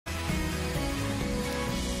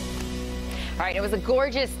All right, it was a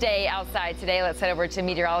gorgeous day outside today. Let's head over to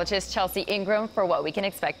meteorologist Chelsea Ingram for what we can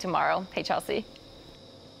expect tomorrow. Hey, Chelsea.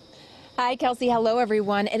 Hi, Kelsey. Hello,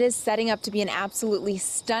 everyone. It is setting up to be an absolutely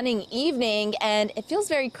stunning evening, and it feels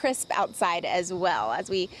very crisp outside as well. As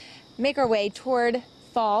we make our way toward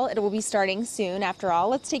fall, it will be starting soon. After all,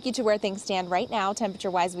 let's take you to where things stand right now.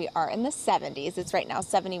 Temperature-wise, we are in the 70s. It's right now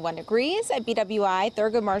 71 degrees at BWI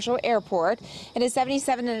Thurgood Marshall Airport. It is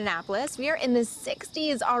 77 in Annapolis. We are in the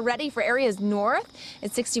 60s already for areas north.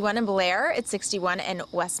 It's 61 in Blair. It's 61 in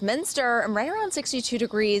Westminster, and right around 62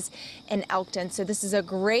 degrees in Elkton. So this is a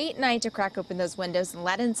great night to crack open those windows and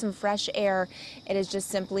let in some fresh air. It is just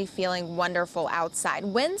simply feeling wonderful outside.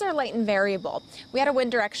 Winds are light and variable. We had a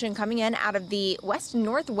wind direction coming in out of the west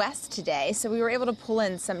northwest today, so we were able to pull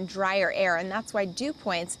in some drier air, and that's why dew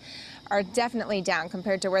points are definitely down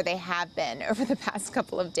compared to where they have been over the past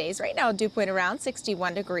couple of days. Right now, dew point around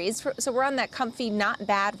 61 degrees, so we're on that comfy, not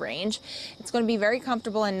bad range. It's going to be very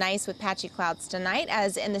comfortable and nice with patchy clouds tonight,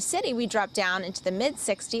 as in the city we drop down into the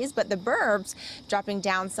mid-60s, but the burbs dropping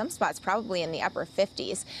down some spots probably in the upper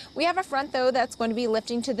 50s. We have a front, though, that's going to be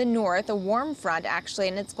lifting to the north, a warm front actually,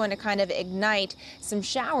 and it's going to kind of ignite some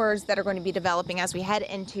showers that are going to be developing as we head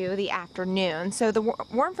into the afternoon. So the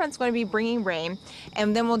warm front's going to be bringing rain,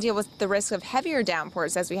 and then we'll deal with the risk of heavier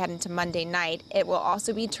downpours as we head into Monday night. It will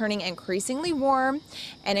also be turning increasingly warm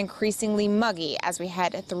and increasingly muggy as we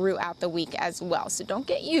head throughout the week as well. So don't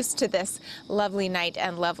get used to this lovely night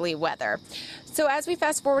and lovely weather. So as we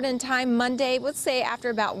fast forward in time, Monday, let's say after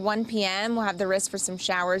about 1 p.m., we'll have the risk for some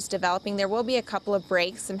showers developing. There will be a couple of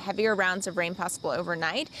breaks, some heavier rounds of rain possible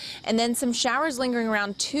overnight, and then some showers lingering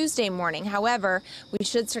around Tuesday morning. However, we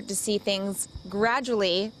should start to see things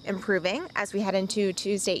gradually improving as we head into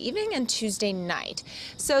Tuesday evening and Tuesday night.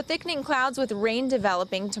 So thickening clouds with rain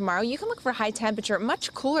developing tomorrow. You can look for high temperature,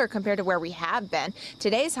 much cooler compared to where we have been.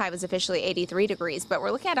 Today's high was officially 83 degrees, but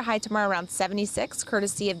we're looking at a high tomorrow around 76,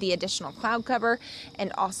 courtesy of the additional cloud cover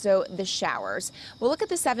and also the showers. We'll look at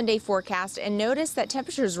the 7-day forecast and notice that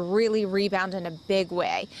temperatures really rebound in a big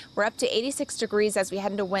way. We're up to 86 degrees as we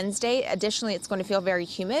head into Wednesday. Additionally, it's going to feel very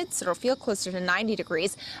humid, so it'll feel closer to 90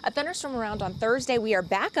 degrees. A thunderstorm around on Thursday. We are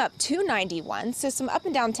back up to 91, so some up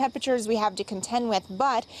and down temperatures we have to contend with,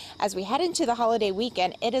 but as we head into the holiday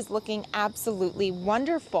weekend, it is looking absolutely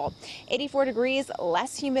wonderful. 84 degrees,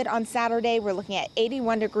 less humid on Saturday. We're looking at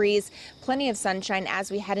 81 degrees, plenty of sunshine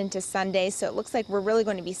as we head into Sunday, so it looks like we're really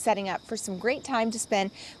going to be setting up for some great time to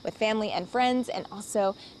spend with family and friends and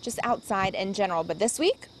also just outside in general. But this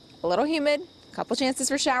week, a little humid, a couple chances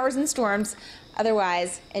for showers and storms.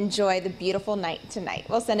 Otherwise, enjoy the beautiful night tonight.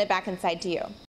 We'll send it back inside to you.